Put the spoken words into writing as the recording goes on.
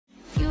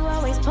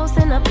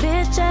posting up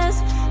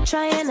pictures,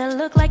 trying to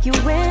look like you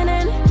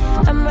winning.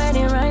 I'm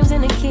writing rhymes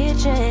in the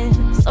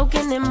kitchen,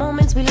 soaking in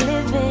moments we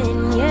live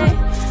in,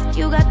 yeah.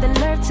 You got the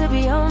nerve to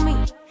be on me,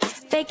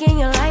 faking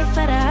your life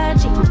for the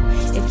IG.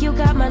 If you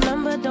got my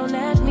number, don't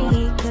add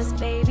me, cause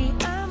baby,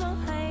 I'm on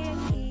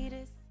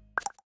hiatus.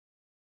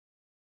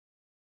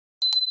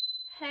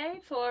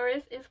 Hey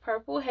Taurus, it's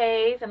Purple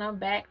Hayez, and I'm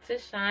back to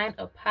shine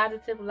a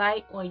positive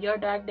light on your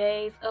dark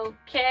days.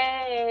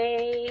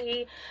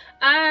 Okay,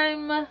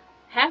 I'm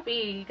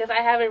happy because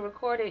I haven't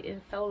recorded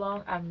in so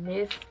long. I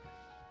missed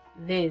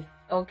this.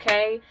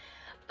 Okay,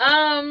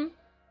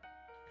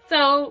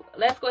 so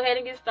let's go ahead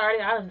and get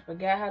started. I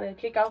forgot how to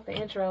kick off the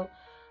intro.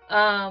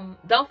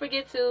 Don't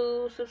forget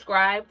to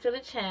subscribe to the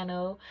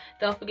channel.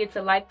 Don't forget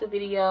to like the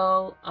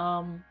video.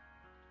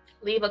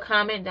 Leave a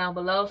comment down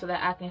below so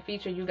that I can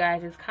feature you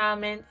guys'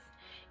 comments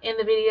in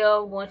the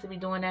video. I'm going to be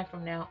doing that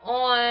from now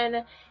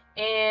on.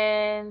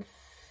 And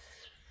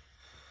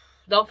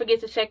don't forget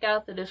to check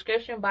out the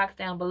description box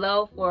down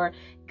below for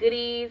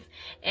goodies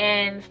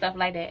and stuff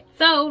like that.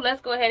 So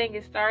let's go ahead and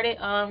get started.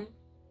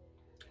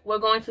 We're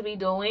going to be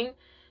doing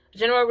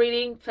general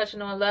reading,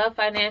 touching on love,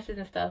 finances,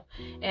 and stuff.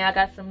 And I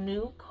got some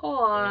new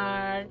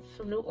cards,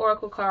 some new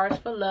oracle cards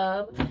for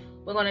love.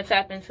 We're going to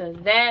tap into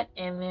that,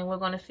 and then we're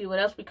going to see what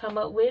else we come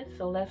up with.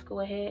 So let's go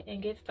ahead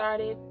and get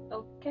started.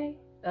 Okay.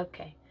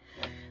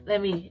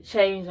 Let me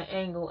change the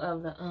angle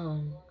of the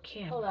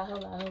camera.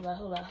 Hold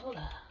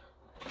on.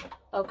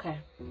 Okay.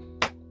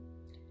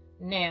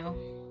 Now,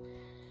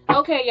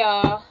 okay,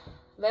 y'all.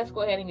 Let's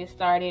go ahead and get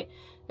started.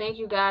 Thank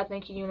you, God.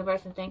 Thank you,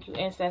 universe. And thank you,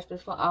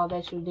 ancestors, for all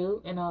that you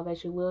do and all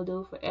that you will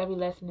do. For every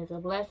lesson is a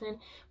blessing.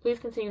 Please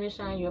continue to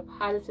shine your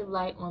positive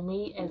light on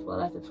me as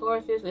well as the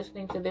Tauruses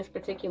listening to this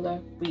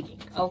particular reading.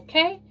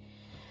 Okay?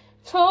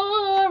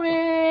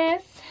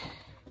 Taurus.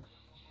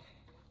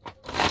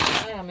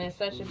 I am in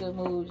such a good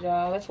mood,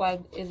 y'all. That's why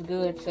it's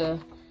good to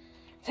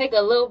take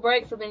a little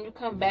break so then you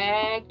come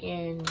back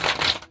and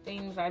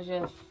things are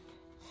just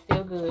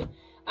still good.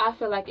 I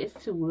feel like it's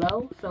too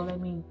low, so let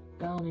me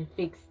go on and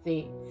fix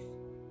this.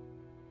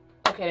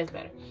 Okay, that's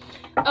better.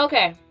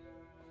 Okay,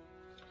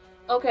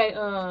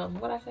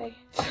 what I say?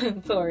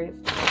 Taurus.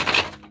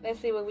 Let's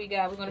see what we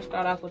got. We're going to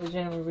start off with a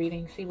general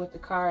reading. See what the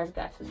cards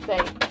got to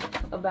say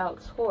about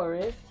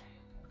Taurus.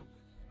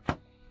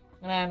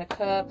 Nine of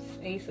Cups,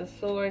 Ace of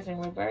Swords in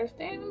reverse.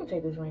 Damn, let me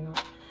take this ring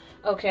off.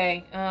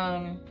 Okay,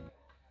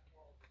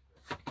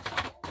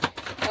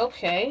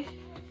 okay.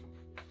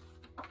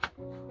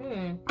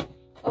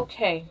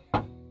 Okay.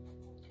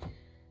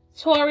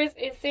 Taurus,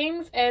 it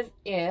seems as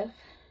if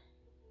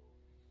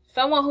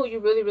someone who you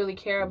really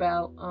care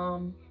about,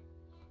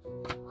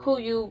 who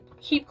you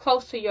keep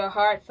close to your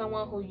heart,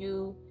 someone who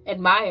you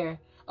admire,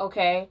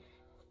 okay,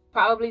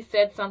 probably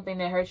said something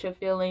that hurt your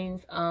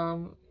feelings,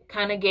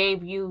 kind of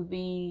gave you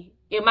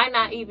it might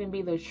not even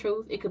be the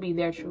truth, it could be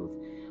their truth,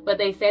 but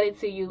they said it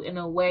to you in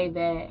a way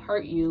that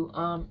hurt you,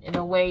 in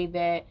a way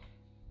that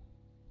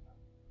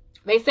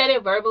they said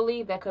it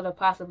verbally that could have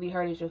possibly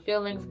hurt your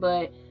feelings,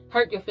 but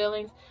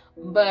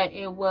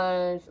it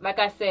was, like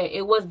I said,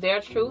 it was their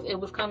truth. It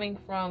was coming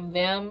from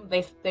them.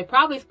 They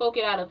probably spoke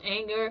it out of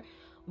anger,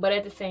 but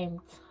at the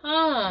same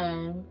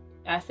time,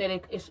 I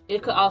said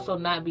it could also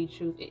not be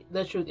truth.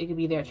 The truth, it could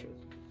be their truth.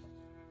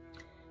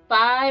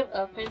 Five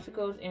of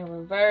Pentacles in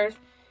reverse,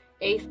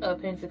 Ace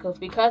of Pentacles.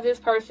 Because this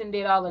person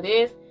did all of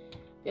this,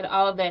 did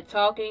all of that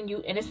talking,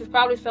 and this is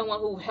probably someone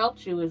who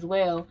helped you as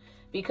well.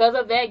 Because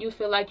of that, you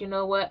feel like, you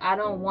know what, I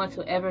don't want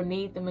to ever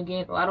need them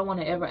again, or I don't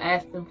want to ever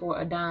ask them for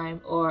a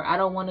dime, or I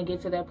don't want to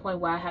get to that point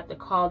where I have to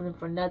call them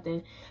for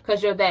nothing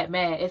because you're that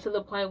mad. It's to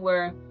the point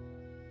where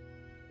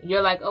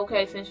you're like,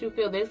 okay, since you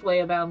feel this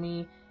way about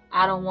me,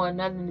 I don't want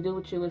nothing to do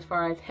with you as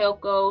far as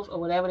help goes, or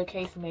whatever the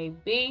case may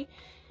be.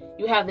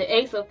 You have the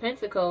Ace of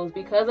Pentacles.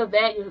 Because of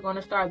that, you're going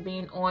to start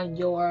being on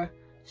your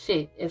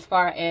shit as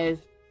far as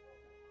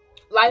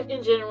life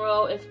in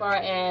general, as far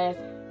as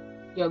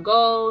your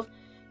goals,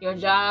 your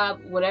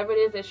job, whatever it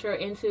is that you're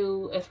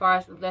into, as far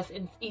as that's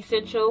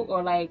essential,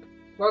 or like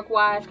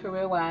work-wise,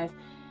 career-wise,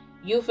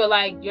 you feel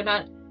like you're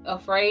not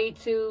afraid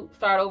to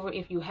start over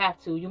if you have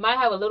to. You might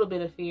have a little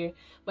bit of fear,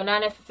 but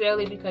not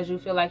necessarily, because you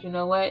feel like, you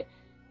know what,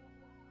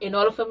 in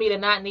order for me to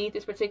not need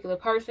this particular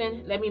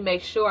person, let me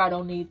make sure I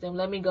don't need them.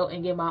 Let me go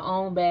and get my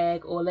own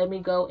bag, or let me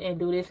go and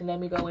do this and let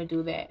me go and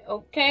do that.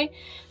 Okay,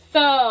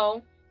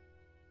 so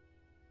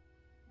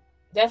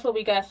that's what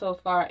we got so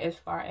far as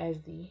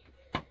the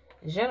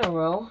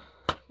general.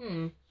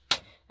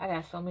 I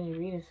got so many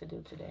readings to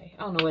do today.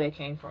 I don't know where they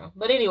came from,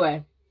 but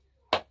anyway,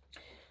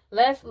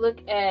 let's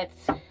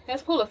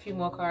pull a few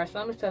more cards. So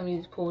I'm just telling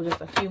you to pull just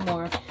a few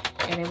more,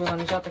 and then we're going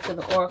to jump into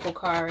the oracle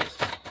cards.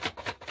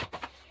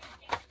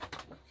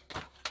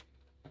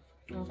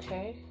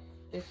 Okay,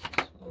 this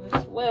one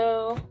as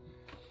well.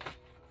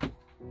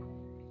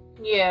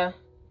 Yeah,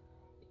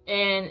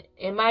 and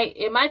it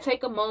might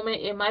take a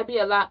moment. It might be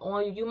a lot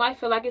on you. You might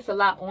feel like it's a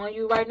lot on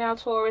you right now,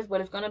 Taurus,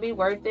 but it's going to be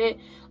worth it.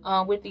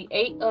 With the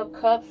Eight of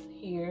Cups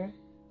here.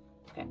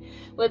 Okay.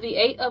 With the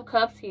Eight of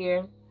Cups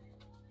here,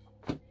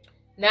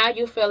 now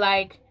you feel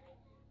like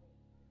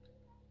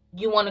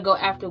you want to go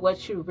after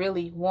what you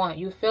really want.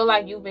 You feel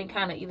like you've been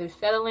kind of either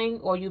settling,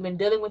 or you've been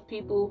dealing with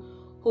people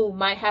who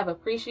might have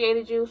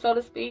appreciated you, so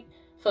to speak.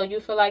 So you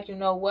feel like, you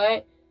know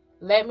what?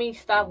 Let me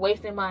stop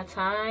wasting my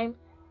time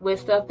with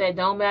stuff that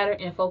don't matter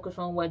and focus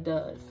on what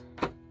does.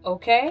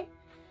 Okay?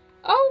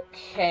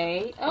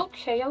 Okay.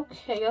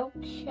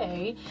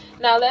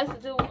 Now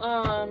let's do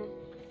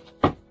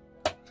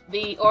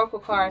the oracle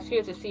cards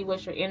here to see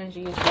what your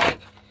energy is like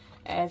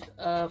as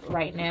of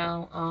right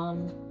now.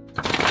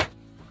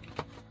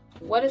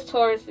 What is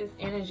Taurus's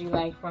energy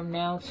like from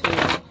now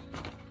to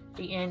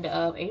the end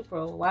of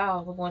April?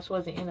 Wow, we're going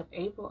towards the end of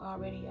April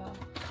already, y'all.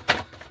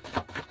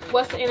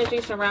 What's the energy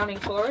surrounding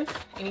Taurus?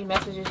 Any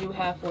messages you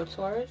have for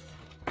Taurus?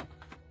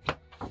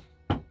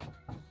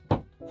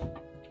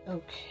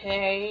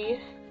 Okay.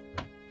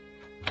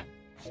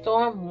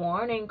 Storm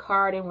warning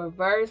card in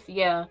reverse.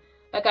 Yeah,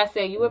 like I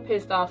said, you were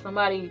pissed off.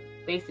 Somebody,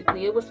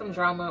 basically, it was some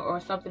drama or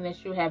something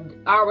that you have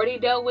already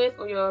dealt with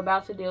or you're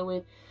about to deal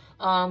with.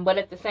 But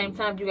at the same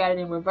time, you got it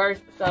in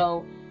reverse.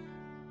 So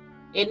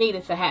it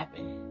needed to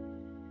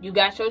happen. You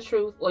got your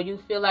truth, or you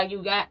feel like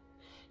you got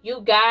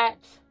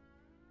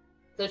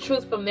the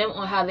truth from them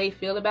on how they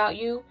feel about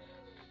you.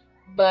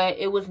 But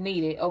it was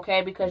needed,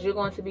 okay? Because you're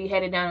going to be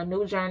headed down a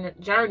new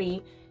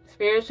journey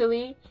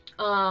spiritually.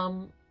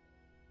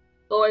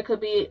 Or it could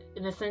be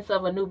in the sense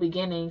of a new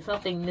beginning,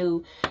 something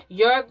new.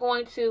 You're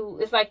going to,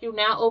 it's like you're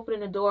now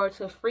opening the door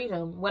to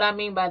freedom. What I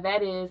mean by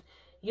that is,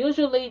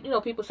 usually, you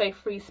know, people say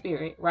free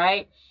spirit,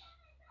 right?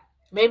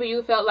 Maybe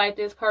you felt like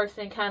this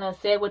person kind of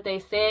said what they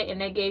said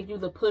and they gave you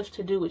the push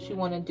to do what you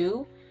want to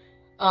do.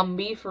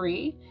 Be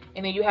free.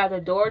 And then you have the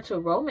door to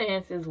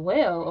romance as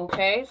well,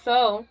 okay?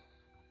 So,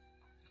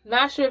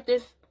 not sure if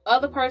this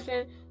other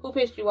person who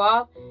pissed you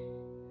off,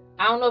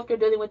 I don't know if you're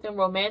dealing with them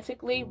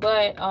romantically,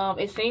 but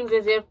it seems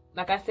as if,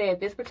 like I said,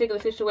 this particular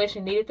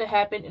situation needed to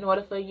happen in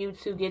order for you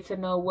to get to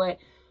know what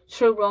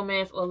true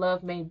romance or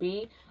love may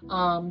be.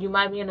 You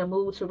might be in a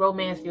mood to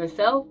romance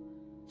yourself,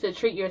 to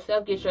treat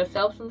yourself, get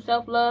yourself some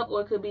self-love,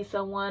 or it could be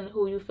someone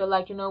who you feel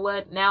like, you know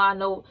what, now I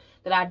know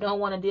that I don't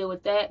want to deal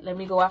with that. Let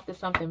me go after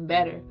something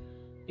better.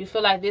 You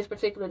feel like this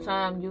particular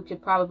time you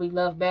could probably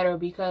love better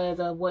because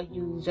of what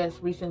you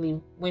just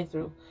recently went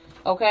through.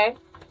 Okay?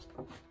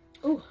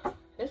 Ooh.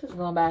 This is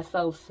going by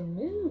so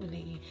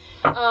smoothly.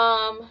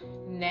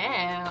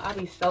 Now, I'll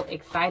be so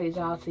excited,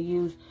 y'all, to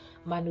use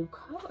my new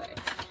card.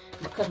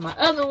 Because my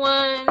other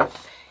ones,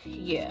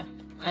 yeah,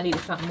 I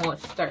needed something more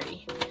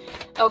sturdy.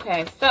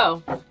 Okay,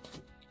 so,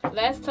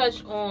 let's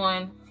touch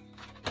on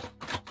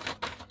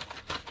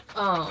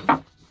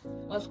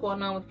what's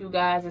going on with you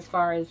guys as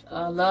far as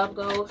love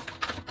goes.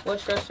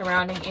 What's your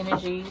surrounding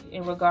energy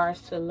in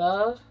regards to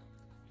love?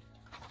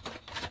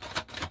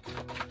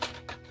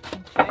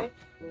 Okay.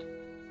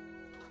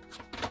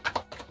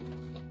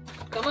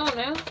 Come on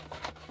now.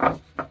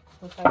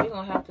 Looks like we're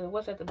going to have to...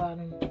 What's at the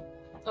bottom?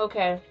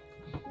 Okay.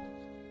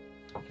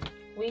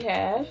 We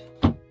have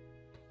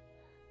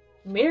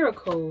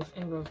miracles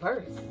in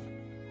reverse.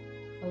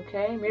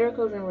 Okay.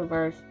 Miracles in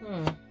reverse.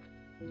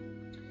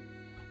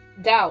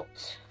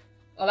 Doubt.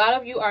 A lot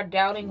of you are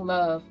doubting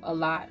love a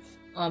lot.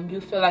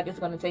 You feel like it's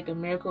going to take a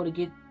miracle to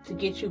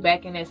get you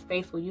back in that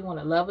space where you want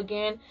to love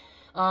again.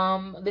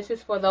 This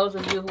is for those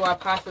of you who are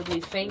possibly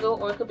single,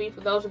 or it could be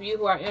for those of you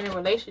who are in a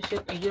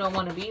relationship and you don't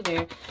want to be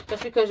there.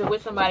 Just because you're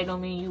with somebody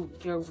don't mean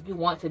you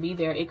want to be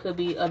there. It could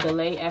be a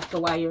delay as to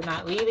why you're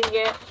not leaving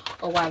yet,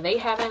 or why they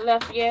haven't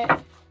left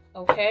yet.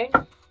 Okay.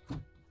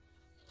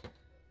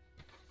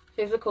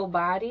 Physical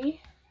body.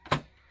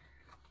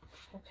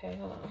 Okay,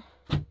 hold on.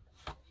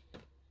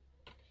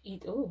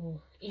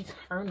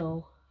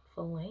 Eternal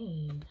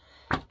flame.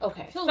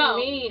 Okay, so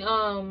me,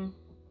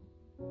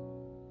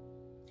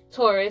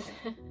 Taurus,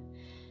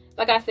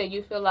 like I said,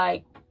 you feel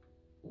like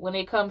when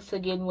it comes to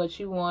getting what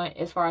you want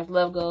as far as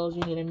love goes,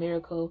 you need a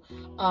miracle.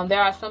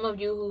 There are some of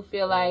you who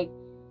feel like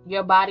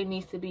your body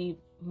needs to be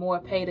more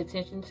paid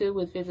attention to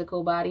with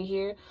physical body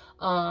here.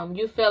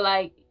 You feel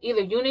like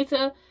either you need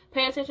to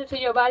pay attention to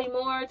your body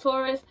more,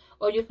 Taurus,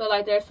 or you feel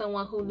like there's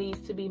someone who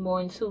needs to be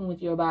more in tune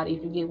with your body,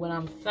 if you get what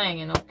I'm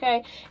saying,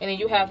 okay? And then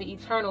you have the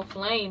eternal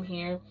flame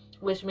here,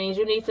 which means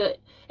you need to,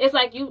 it's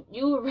like you're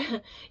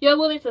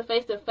willing to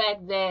face the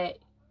fact that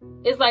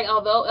it's like,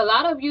 although a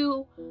lot of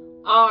you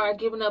are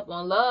giving up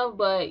on love,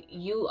 but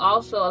you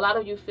also, a lot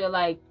of you feel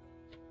like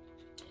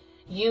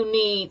you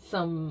need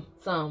some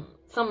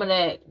of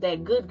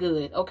that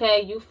good,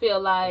 okay? You feel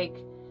like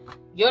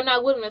you're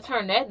not willing to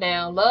turn that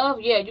down.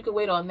 Love, yeah, you can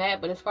wait on that,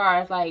 but as far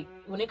as like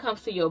when it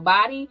comes to your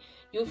body,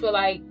 you feel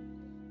like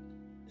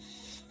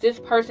this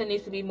person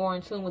needs to be more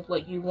in tune with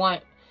what you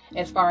want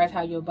as far as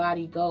how your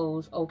body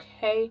goes,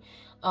 okay?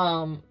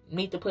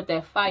 Need to put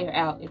that fire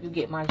out, if you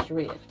get my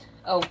drift.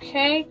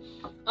 Okay,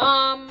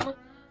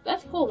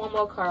 let's pull one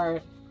more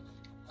card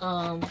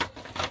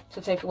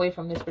to take away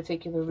from this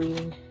particular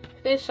reading.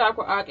 Fifth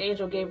chakra,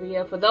 Archangel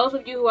Gabriel. For those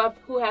of you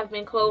who have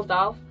been closed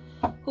off,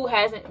 who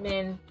haven't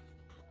been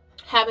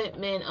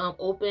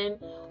open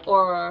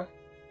or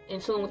in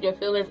tune with your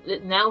feelings,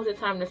 now is the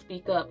time to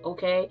speak up,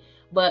 okay?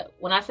 But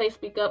when I say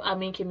speak up, I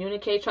mean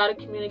communicate. Try to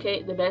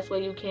communicate the best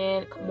way you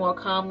can, more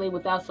calmly,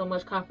 without so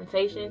much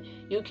confrontation.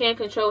 You can't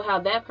control how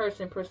that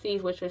person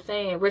perceives what you're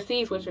saying,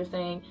 receives what you're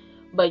saying,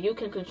 but you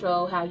can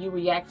control how you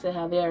react to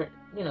how they're,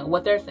 you know,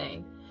 what they're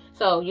saying.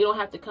 So you don't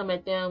have to come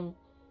at them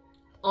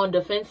on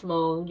defense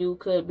mode. You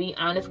could be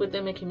honest with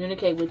them and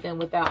communicate with them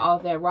without all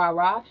that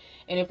rah-rah.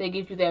 And if they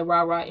give you that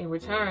rah-rah in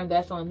return,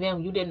 that's on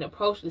them. You didn't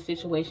approach the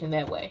situation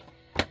that way.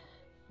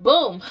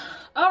 Boom.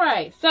 All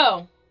right,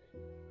 so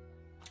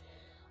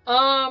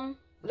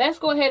let's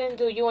go ahead and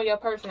do you and your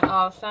person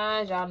all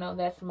signs. Y'all know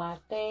that's my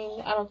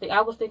thing.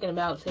 I was thinking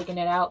about taking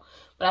that out,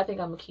 but I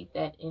think I'm gonna keep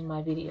that in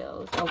my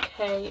videos,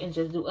 okay, and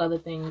just do other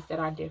things that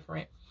are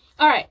different.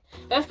 All right,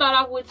 let's start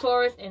off with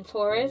Taurus and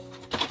Taurus.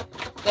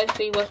 Let's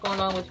see what's going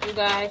on with you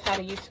guys. How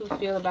do you two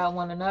feel about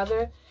one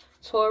another?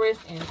 Taurus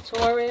and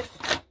Taurus.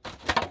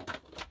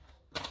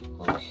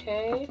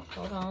 Okay,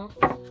 hold on.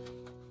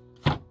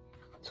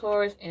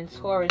 Taurus and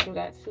Taurus. You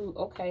got two.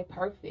 Okay,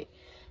 perfect.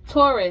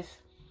 Taurus,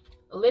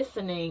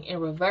 listening in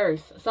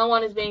reverse.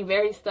 Someone is being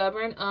very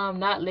stubborn,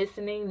 not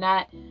listening,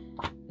 not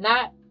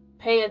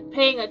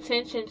paying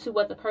attention to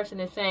what the person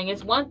is saying.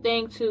 It's one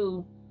thing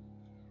to,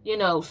 you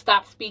know,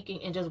 stop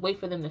speaking and just wait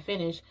for them to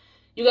finish.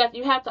 You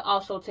have to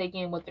also take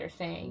in what they're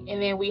saying.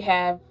 And then we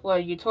have, for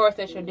your Taurus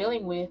that you're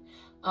dealing with,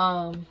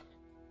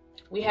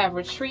 we have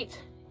retreat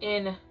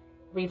in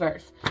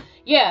reverse.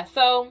 Yeah,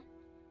 so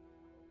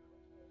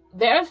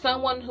there's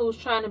someone who's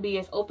trying to be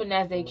as open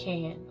as they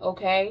can,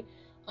 okay?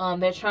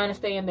 They're trying to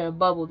stay in their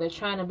bubble. They're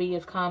trying to be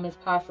as calm as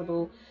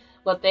possible,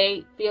 but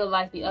they feel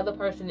like the other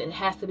person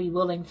has to be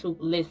willing to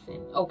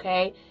listen,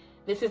 okay?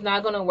 This is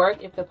not going to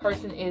work if the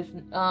person is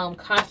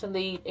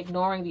constantly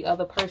ignoring the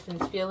other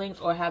person's feelings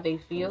or how they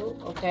feel,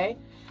 okay?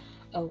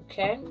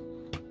 Okay.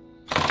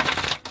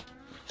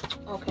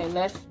 Okay,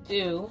 let's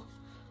do,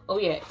 oh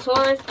yeah,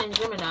 Taurus and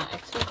Gemini.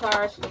 2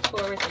 cards for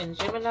Taurus and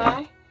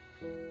Gemini.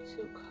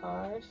 2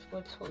 cards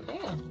for Taurus.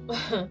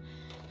 Damn.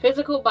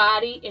 Physical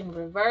body in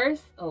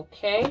reverse.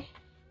 Okay.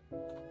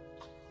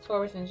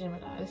 Taurus and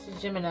Gemini. This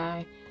is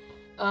Gemini.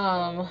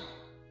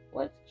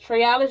 What?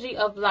 Trilogy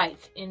of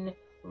lights in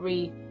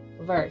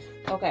reverse.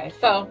 Okay,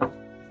 so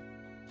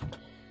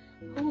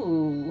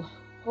who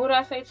did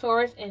I say?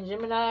 Taurus and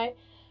Gemini.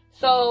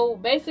 So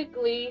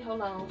basically,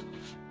 hold on.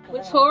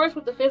 With Taurus,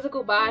 with the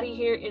physical body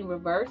here in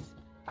reverse,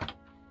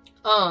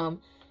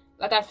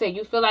 like I said,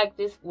 you feel like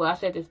this, well, I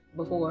said this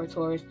before,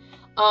 Taurus,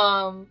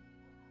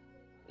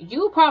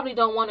 you probably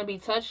don't want to be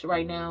touched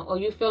right now, or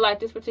you feel like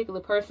this particular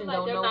person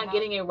don't know, not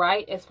getting it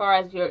right as far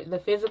as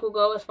the physical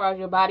goes, as far as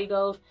your body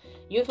goes.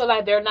 You feel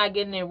like they're not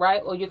getting it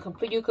right, or you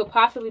could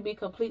possibly be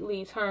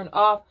completely turned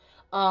off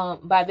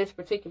by this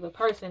particular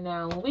person.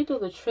 Now, when we do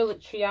the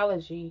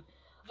trilogy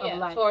of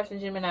life, Taurus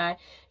and Gemini,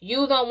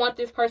 you don't want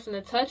this person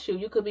to touch you.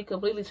 You could be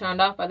completely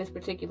turned off by this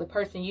particular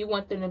person. You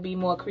want them to be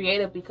more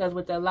creative, because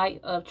with the light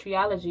of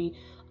trilogy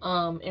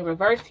in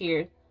reverse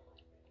here,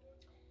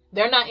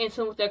 they're not in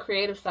tune with their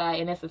creative side,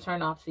 and it's a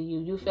turn off to you.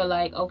 You feel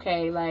like,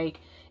 okay, like,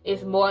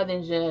 it's more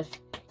than just,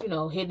 you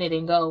know, hitting it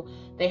and go.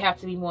 They have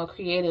to be more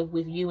creative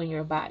with you and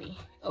your body.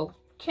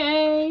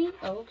 Okay.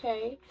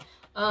 Okay.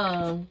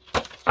 What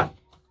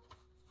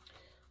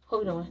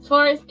we doing?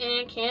 Taurus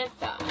and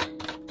Cancer.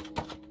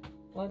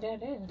 What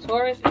that is?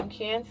 Taurus and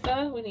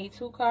Cancer. We need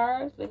 2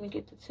 cards. Let me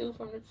get the 2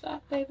 from the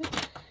top, baby.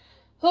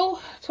 Who?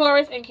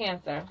 Taurus and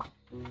Cancer.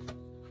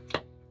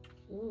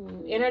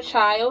 Ooh, inner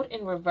child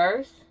in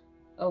reverse.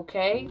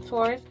 Okay,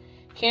 Taurus.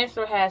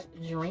 Cancer has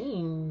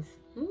dreams.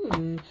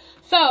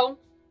 So,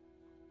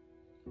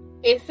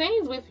 it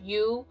seems with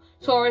you,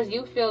 Taurus,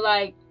 you feel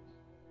like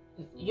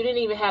you didn't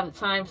even have the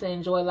time to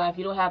enjoy life.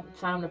 You don't have the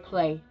time to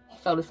play,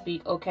 so to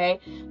speak,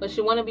 okay? But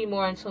you want to be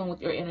more in tune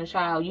with your inner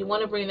child. You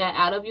want to bring that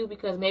out of you,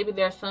 because maybe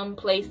there's some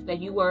place that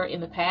you were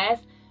in the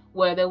past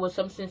where there was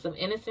some sense of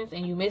innocence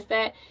and you missed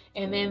that.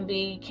 And then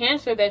the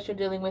Cancer that you're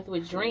dealing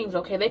with dreams,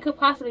 okay, they could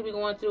possibly be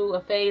going through a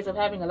phase of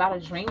having a lot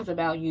of dreams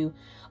about you.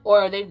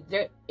 Or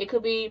it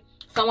could be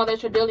someone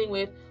that you're dealing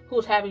with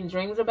who's having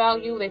dreams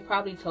about you. They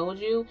probably told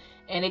you,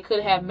 and it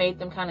could have made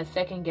them kind of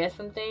second guess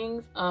some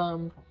things.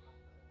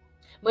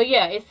 But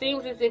yeah, it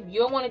seems as if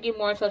you want to get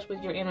more in touch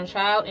with your inner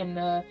child. And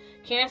the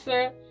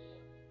Cancer,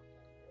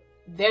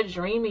 they're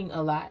dreaming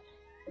a lot.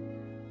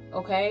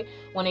 Okay,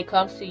 when it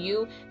comes to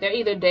you, they're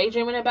either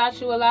daydreaming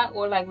about you a lot,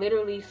 or like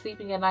literally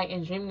sleeping at night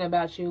and dreaming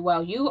about you,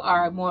 while you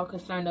are more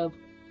concerned of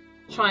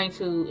trying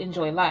to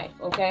enjoy life.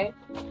 Okay,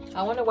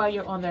 I wonder why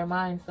you're on their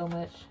mind so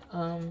much.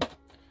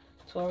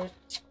 Taurus,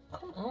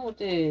 come on with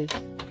this.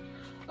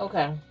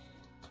 Okay,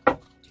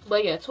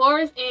 but yeah,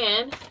 Taurus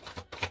and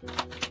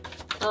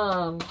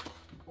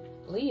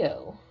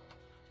Leo.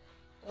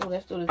 Oh,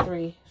 let's do the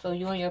 3. So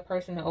you and your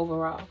person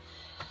overall.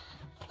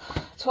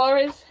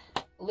 Taurus,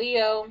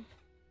 Leo.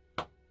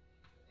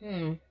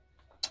 You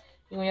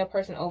and your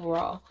person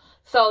overall.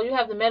 So you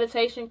have the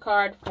meditation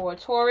card for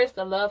Taurus,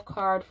 the love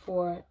card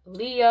for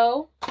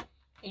Leo, and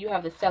you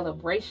have the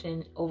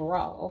celebration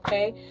overall,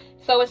 okay?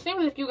 So it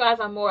seems as if you guys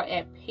are more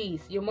at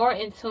peace. You're more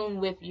in tune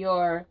with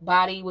your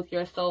body, with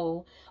your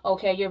soul,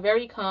 okay? You're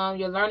very calm.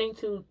 You're learning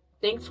to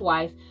think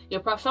twice.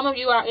 Some of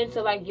you are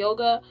into like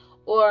yoga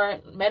or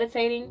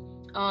meditating.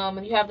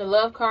 If you have the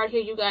love card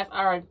here, you guys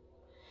are,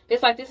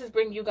 it's like this is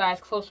bringing you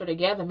guys closer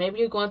together. Maybe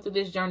you're going through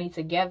this journey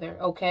together,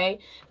 okay?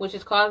 Which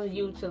is causing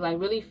you to like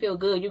really feel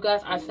good. You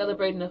guys are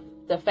celebrating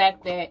the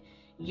fact that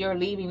you're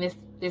leaving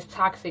this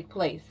toxic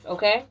place,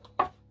 okay?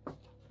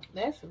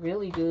 That's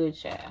really good,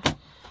 child.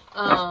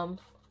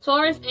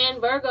 Taurus and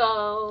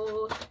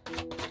Virgo.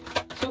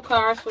 2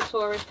 cards for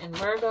Taurus and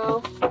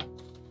Virgo.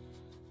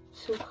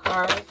 2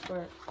 cards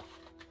for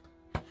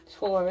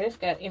Taurus.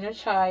 Got inner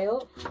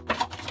child.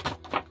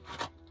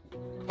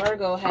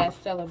 Virgo has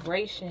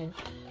celebration.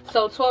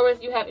 So Taurus,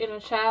 you have inner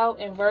child,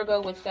 and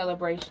Virgo with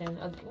celebration.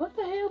 What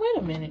the hell? Wait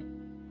a minute.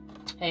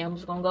 Hey, I'm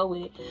just gonna go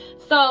with it.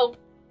 So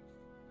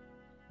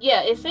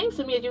yeah, it seems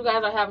to me that you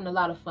guys are having a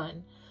lot of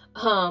fun.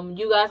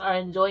 You guys are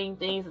enjoying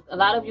things. A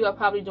lot of you are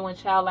probably doing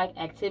childlike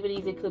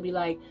activities. It could be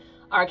like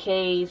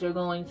arcades you're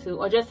going to,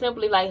 or just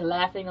simply like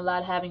laughing a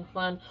lot, having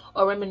fun,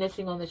 or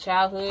reminiscing on the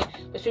childhood.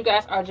 But you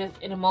guys are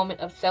just in a moment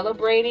of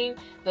celebrating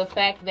the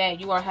fact that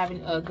you are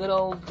having a good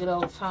old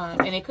time.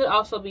 And it could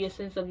also be a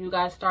sense of you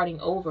guys starting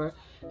over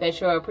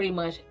that you're pretty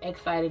much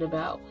excited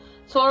about.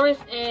 Taurus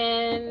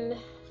and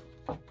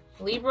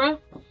Libra,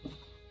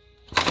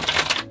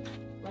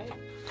 right?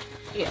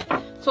 Yeah,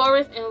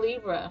 Taurus and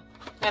Libra.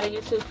 How do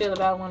you two feel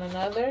about one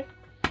another?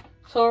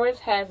 Taurus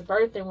has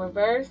birth in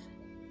reverse.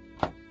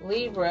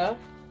 Libra,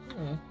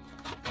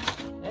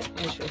 that's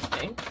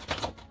interesting.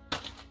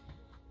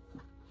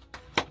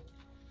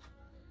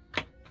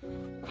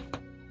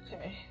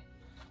 Okay.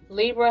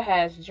 Libra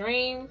has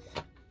dreams.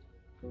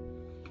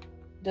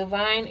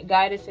 Divine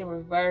guidance in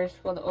reverse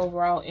for the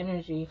overall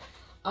energy.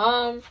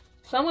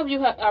 Some of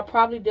you are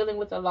probably dealing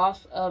with the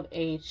loss of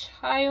a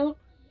child,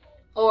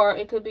 or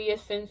it could be a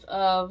sense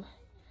of,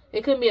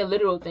 it could be a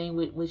literal thing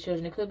with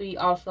children. It could be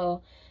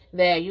also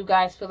that you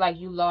guys feel like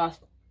you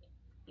lost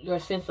your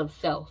sense of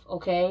self,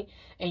 okay?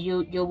 And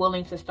you're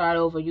willing to start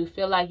over. You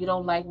feel like you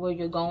don't like where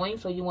you're going,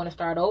 so you want to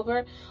start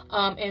over.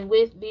 And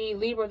with the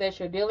Libra that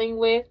you're dealing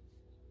with,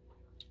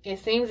 it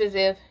seems as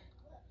if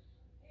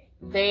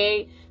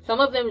some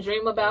of them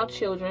dream about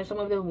children. Some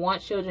of them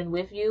want children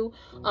with you.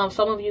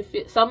 Some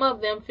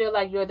of them feel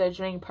like you're their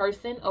dream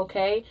person,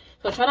 okay?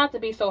 So try not to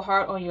be so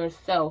hard on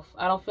yourself.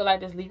 I don't feel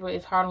like this Libra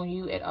is hard on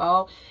you at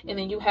all. And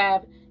then you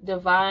have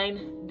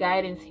divine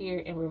guidance here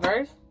in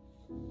reverse.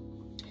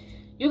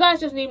 You guys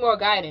just need more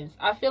guidance.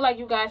 I feel like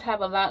you guys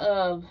have a lot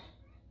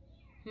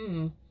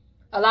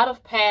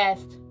of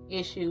past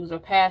issues or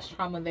past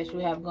trauma that you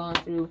have gone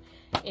through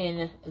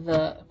in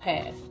the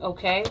past,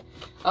 okay?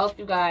 I hope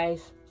you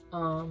guys,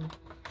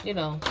 you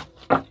know,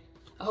 I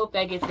hope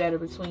that gets better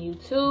between you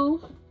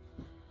two.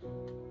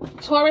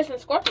 Taurus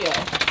and Scorpio.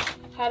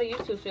 How do you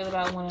two feel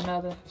about one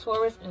another?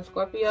 Taurus and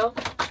Scorpio.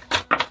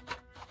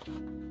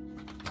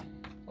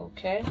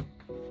 Okay.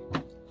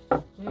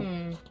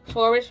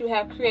 Taurus, you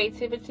have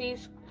creativity.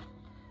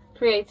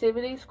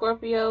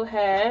 Scorpio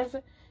has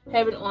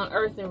heaven on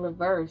earth in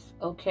reverse.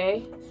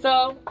 Okay.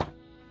 So,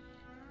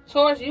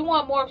 Taurus, you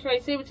want more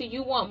creativity.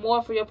 You want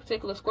more for your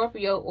particular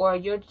Scorpio, or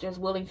you're just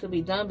willing to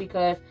be done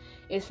because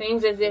it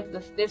seems as if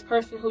this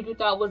person who you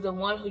thought was the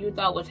one who you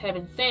thought was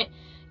heaven sent,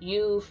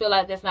 you feel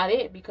like that's not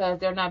it because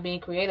they're not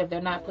being creative.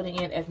 They're not putting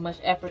in as much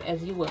effort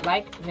as you would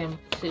like them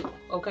to.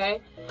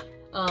 Okay.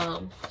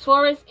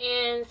 Taurus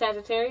and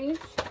Sagittarius.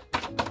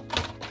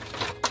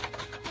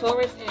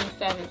 Taurus and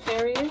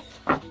Sagittarius.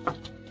 Let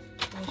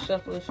me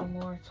shuffle it some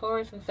more.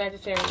 Taurus and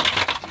Sagittarius.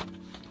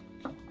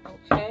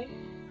 Okay.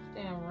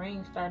 Damn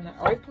ring starting to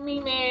irk me,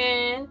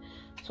 man.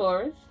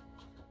 Taurus.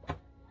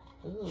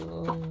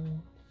 Ooh.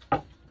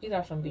 These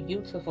are some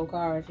beautiful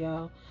cards,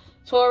 y'all.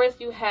 Taurus,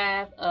 you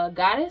have a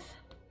goddess.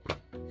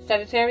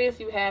 Sagittarius,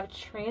 you have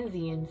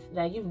transients.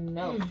 Now you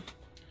know.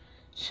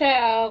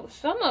 Child,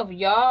 some of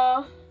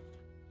y'all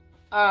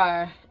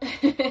are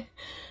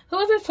who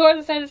is this? Taurus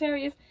and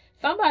Sagittarius?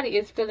 Somebody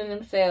is feeling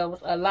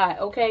themselves a lot.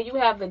 Okay, you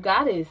have the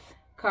goddess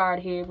card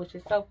here, which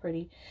is so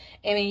pretty,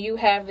 and then you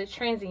have the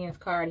transients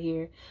card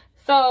here.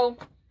 So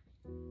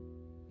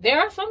there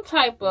are some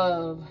type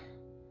of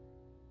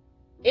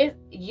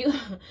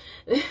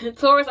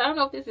Taurus, I don't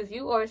know if this is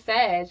you or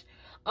Sag.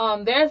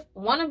 There's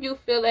one of you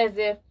feel as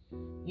if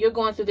you're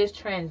going through this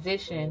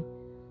transition.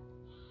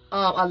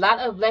 A lot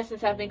of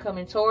lessons have been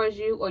coming towards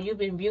you, or you've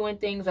been viewing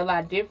things a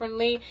lot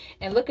differently.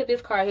 And look at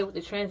this card here with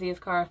the transients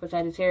card for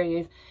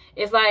Sagittarius.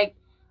 It's like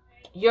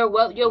you're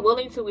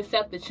willing to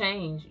accept the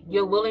change.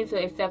 You're willing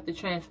to accept the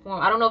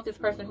transform. I don't know if this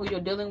person who you're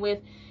dealing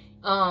with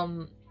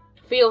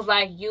feels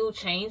like you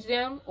changed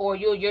them, or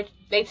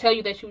they tell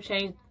you that you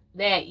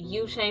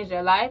changed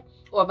their life,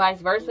 or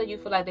vice versa. You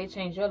feel like they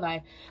changed your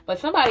life. But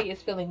somebody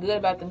is feeling good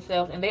about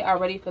themselves and they are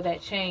ready for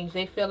that change.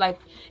 They feel like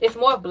it's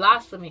more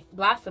blossoming.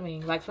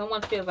 Like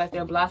someone feels like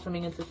they're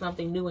blossoming into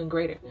something new and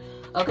greater.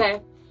 Okay.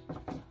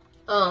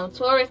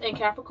 Taurus and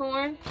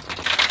Capricorn.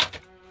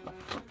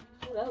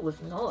 Oh, that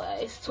was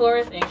nice.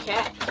 Taurus and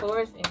Cap.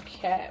 Taurus and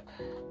Cap.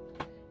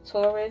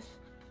 Taurus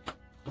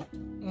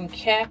and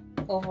Cap.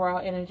 Overall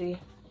energy.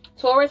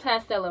 Taurus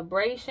has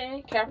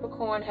celebration.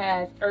 Capricorn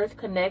has earth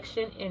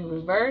connection in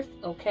reverse.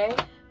 Okay.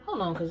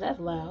 Hold on, because that's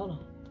loud. Hold on.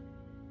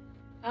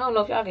 I don't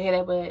know if y'all can hear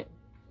that, but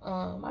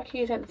my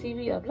kids have the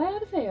TV up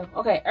loud as hell.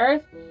 Okay,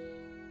 earth.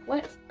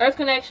 What? Earth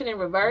connection in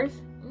reverse.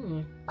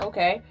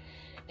 Okay.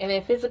 And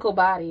then physical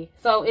body.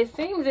 So it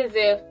seems as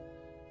if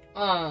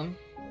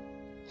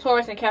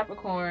Taurus and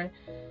Capricorn,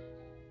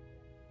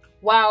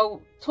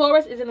 while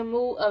Taurus is in the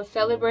mood of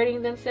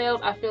celebrating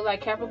themselves, I feel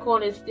like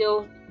Capricorn is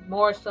still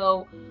more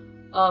so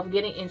of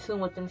getting in tune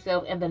with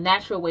themselves and the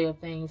natural way of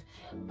things.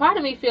 Part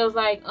of me feels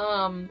like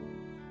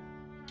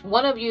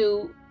one of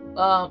you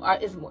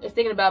is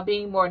thinking about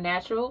being more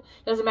natural.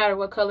 Doesn't matter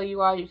what color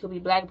you are. You could be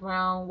black,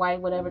 brown,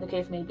 white, whatever the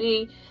case may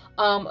be.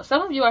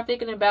 Some of you are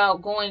thinking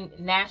about going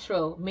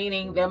natural,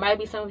 meaning there might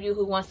be some of you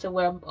who wants to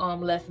wear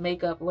less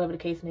makeup, whatever the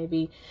case may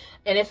be.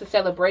 And it's a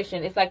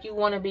celebration. It's like you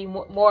want to be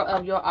more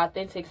of your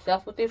authentic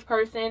self with this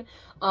person.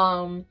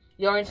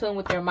 You're in tune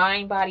with your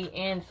mind, body,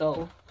 and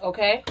soul.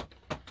 Okay?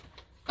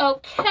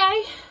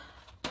 Okay.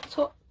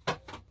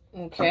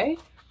 Okay.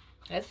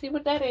 Let's see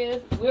what that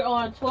is. We're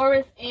on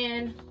Taurus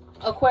and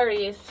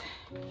Aquarius.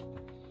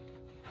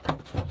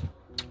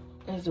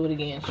 Let's do it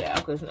again,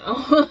 child, because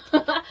no.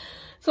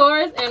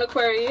 Taurus and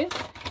Aquarius.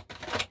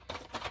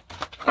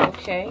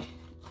 Okay.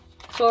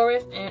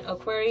 Taurus and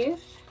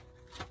Aquarius.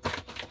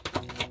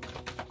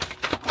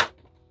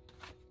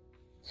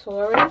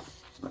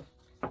 Taurus.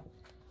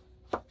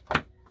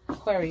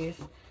 Aquarius.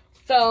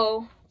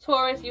 So,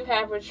 Taurus, you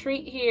have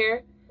retreat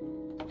here.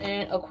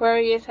 And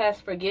Aquarius has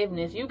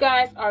forgiveness. You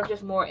guys are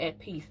just more at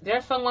peace.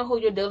 There's someone who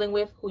you're dealing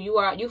with, who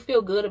you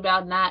feel good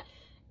about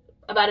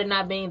it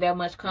not being that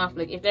much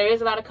conflict. If there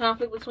is a lot of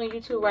conflict between you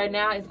two right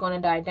now, it's going to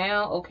die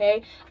down,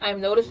 okay?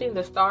 I'm noticing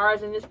the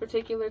stars in this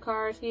particular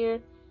cards here,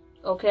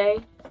 okay?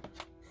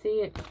 See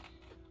it?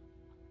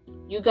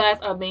 You guys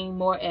are being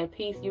more at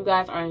peace. You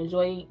guys are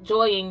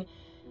enjoying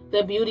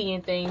the beauty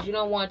in things. You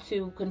don't want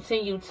to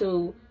continue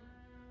to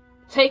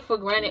take for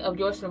granted of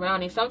your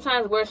surroundings.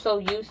 Sometimes we're so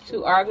used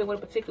to arguing with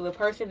a particular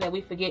person that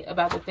we forget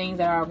about the things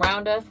that are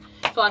around us.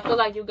 So I feel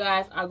like you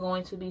guys are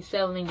going to be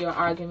settling your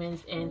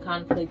arguments and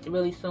conflict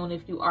really soon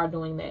if you are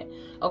doing that.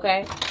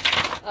 Okay?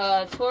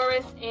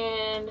 Taurus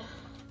and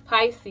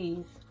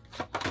Pisces.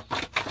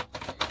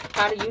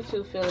 How do you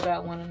two feel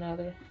about one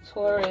another?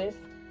 Taurus,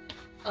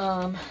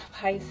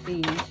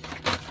 Pisces.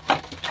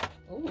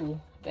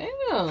 Ooh,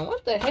 damn.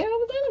 What the hell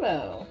was that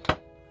about?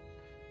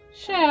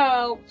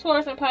 Child,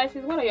 Taurus and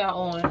Pisces, what are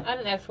y'all on? I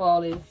didn't ask for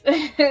all this.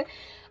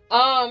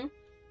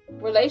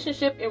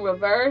 Relationship in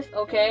reverse,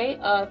 okay?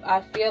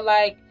 I feel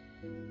like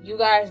you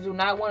guys do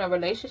not want a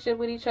relationship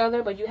with each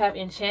other, but you have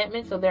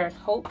enchantment, so there's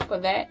hope for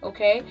that,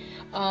 okay?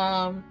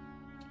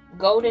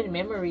 Golden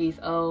memories,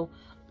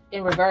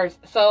 in reverse.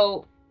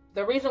 So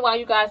the reason why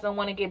you guys don't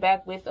want to get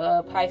back with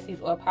Pisces,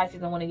 or Pisces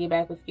don't want to get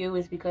back with you,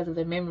 is because of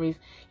the memories.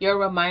 You're a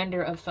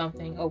reminder of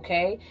something,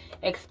 okay?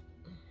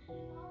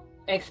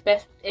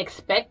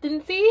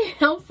 Expectancy.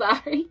 I'm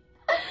sorry.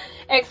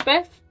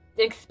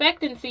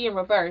 Expectancy in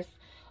reverse.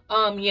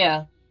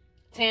 Yeah.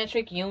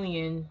 Tantric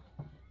union.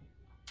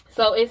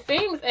 So it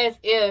seems as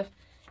if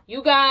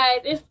you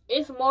guys,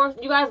 it's more,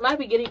 you guys might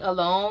be getting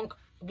along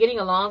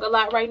a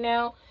lot right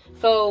now.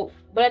 So,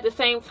 but at the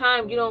same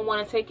time, you don't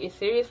want to take it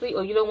seriously,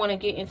 or you don't want to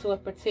get into a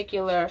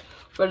particular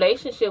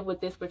relationship with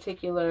this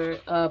particular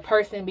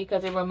person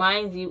because it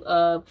reminds you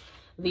of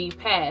the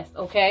past,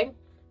 okay?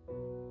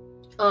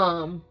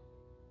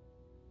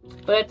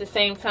 But at the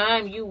same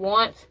time,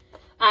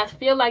 I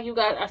feel like you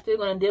guys are still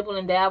going to dibble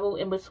and dabble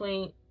in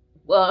between.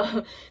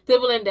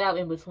 Dibble and dabble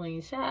in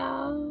between,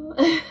 child.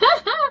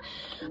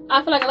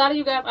 I feel like a lot of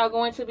you guys are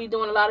going to be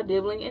doing a lot of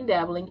dibbling and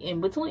dabbling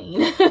in between.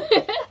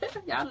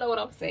 Y'all know what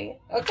I'm saying,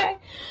 okay?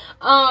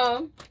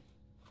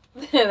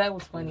 That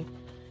was funny.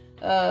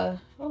 Hold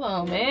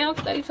on, man. I'm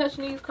steady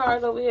touching these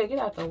cards over here. Get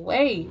out the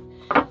way.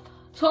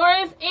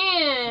 Taurus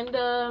and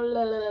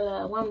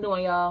what I'm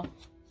doing, y'all.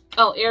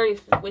 Oh,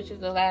 Aries, which is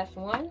the last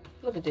one.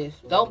 Look at this.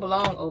 Don't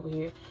belong over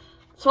here.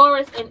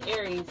 Taurus and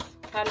Aries.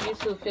 How do you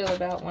two feel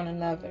about one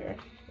another?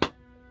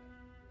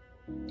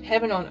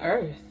 Heaven on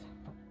earth.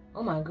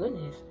 Oh my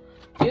goodness.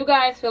 You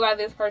guys feel like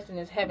this person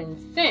is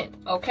heaven sent,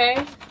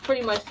 okay?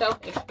 Pretty much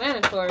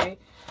self-explanatory.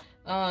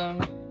 They are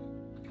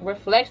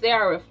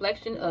a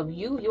reflection of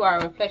you. You are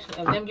a reflection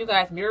of them. You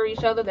guys mirror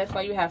each other. That's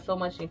why you have so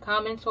much in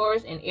common,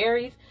 Taurus and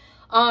Aries.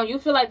 You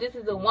feel like this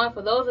is the one.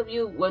 For those of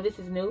you where this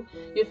is new,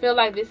 you feel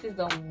like this is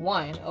the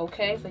one,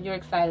 okay? So you're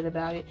excited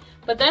about it.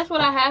 But that's what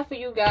I have for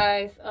you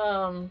guys.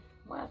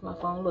 Why is my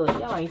phone? Look,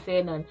 y'all ain't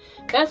said nothing.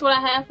 That's what I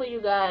have for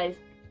you guys.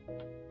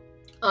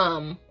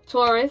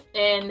 Taurus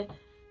and...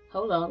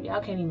 Hold on,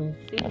 y'all can't even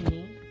see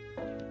me.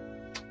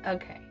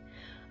 Okay.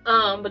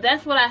 But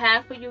that's what I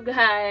have for you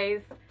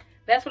guys.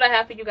 That's what I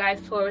have for you guys,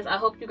 Taurus. I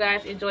hope you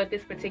guys enjoyed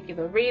this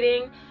particular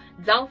reading.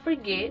 Don't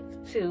forget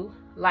to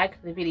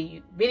like the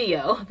video.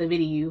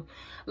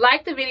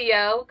 Like the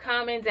video,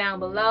 comment down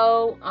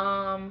below.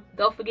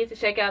 Don't forget to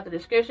check out the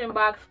description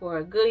box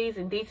for goodies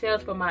and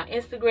details for my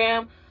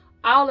Instagram.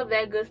 all of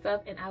that good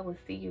stuff. And I will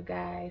see you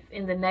guys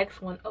in the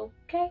next one.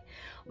 Okay,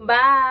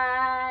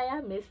 bye.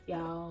 I miss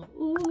y'all.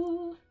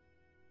 Ooh.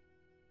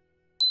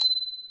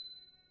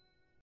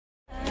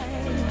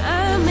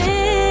 I'm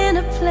in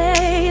a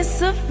place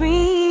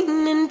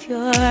serene and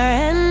pure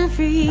and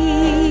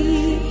free.